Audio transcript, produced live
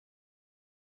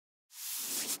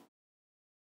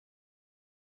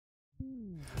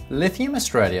Lithium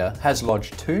Australia has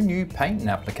lodged 2 new patent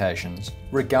applications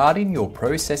regarding your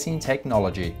processing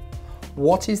technology.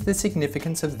 What is the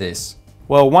significance of this?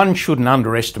 Well, one shouldn't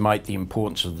underestimate the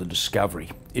importance of the discovery.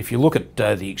 If you look at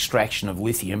the extraction of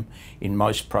lithium in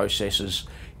most processes,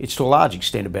 it's to a large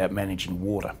extent about managing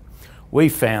water. We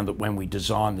found that when we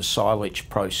designed the Sileach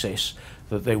process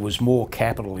that there was more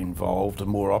capital involved and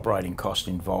more operating cost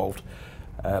involved,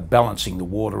 balancing the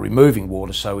water, removing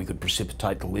water so we could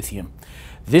precipitate the lithium.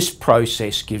 This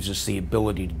process gives us the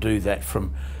ability to do that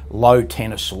from low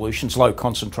tenor solutions, low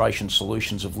concentration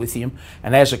solutions of lithium,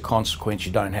 and as a consequence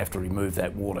you don't have to remove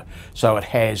that water. So it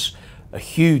has a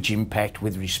huge impact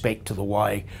with respect to the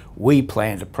way we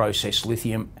plan to process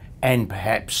lithium and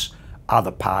perhaps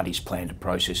other parties plan to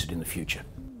process it in the future.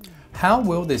 How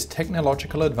will this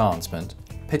technological advancement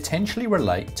potentially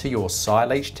relate to your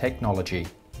silage technology?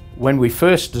 When we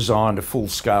first designed a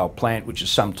full-scale plant, which is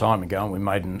some time ago, and we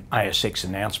made an ASX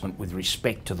announcement with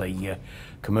respect to the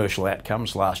commercial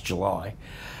outcomes last July,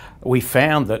 we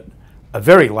found that a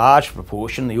very large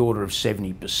proportion, the order of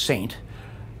 70%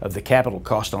 of the capital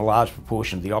cost and a large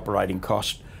proportion of the operating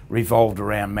cost revolved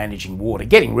around managing water,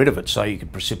 getting rid of it so you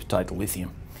could precipitate the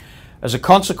lithium. As a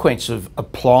consequence of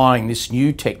applying this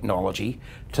new technology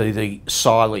to the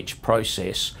silage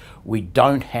process, we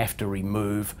don't have to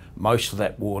remove most of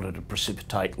that water to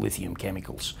precipitate lithium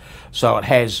chemicals. So it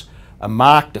has a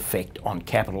marked effect on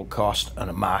capital cost and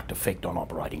a marked effect on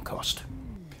operating cost.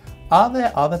 Are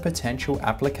there other potential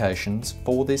applications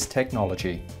for this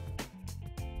technology?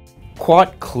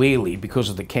 Quite clearly, because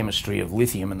of the chemistry of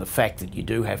lithium and the fact that you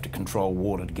do have to control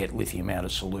water to get lithium out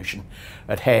of solution,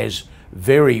 it has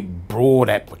very broad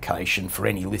application for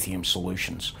any lithium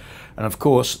solutions. And of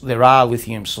course, there are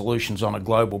lithium solutions on a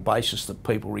global basis that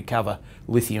people recover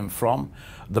lithium from,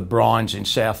 the brines in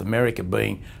South America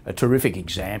being a terrific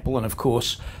example. And of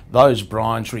course, those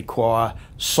brines require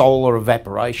solar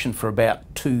evaporation for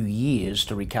about 2 years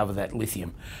to recover that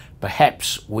lithium.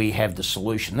 Perhaps we have the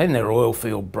solution. Then there are oil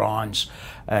field brines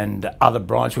and other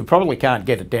brines. We probably can't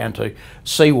get it down to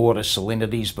seawater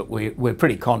salinities, but we're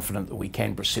pretty confident that we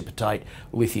can precipitate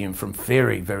lithium from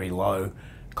very, very low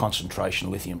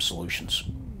concentration lithium solutions.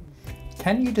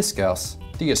 Can you discuss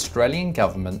the Australian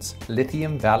Government's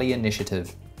Lithium Valley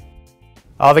initiative?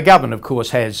 The government, of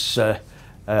course, has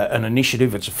an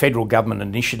initiative. It's a federal government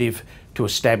initiative to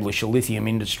establish a lithium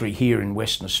industry here in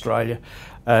Western Australia,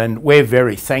 and we're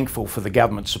very thankful for the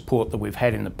government support that we've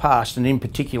had in the past, and in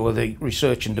particular the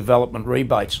research and development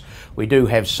rebates. We do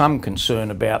have some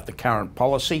concern about the current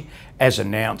policy as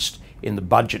announced in the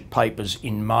budget papers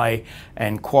in May,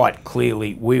 and quite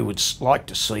clearly we would like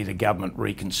to see the government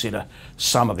reconsider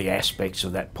some of the aspects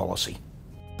of that policy.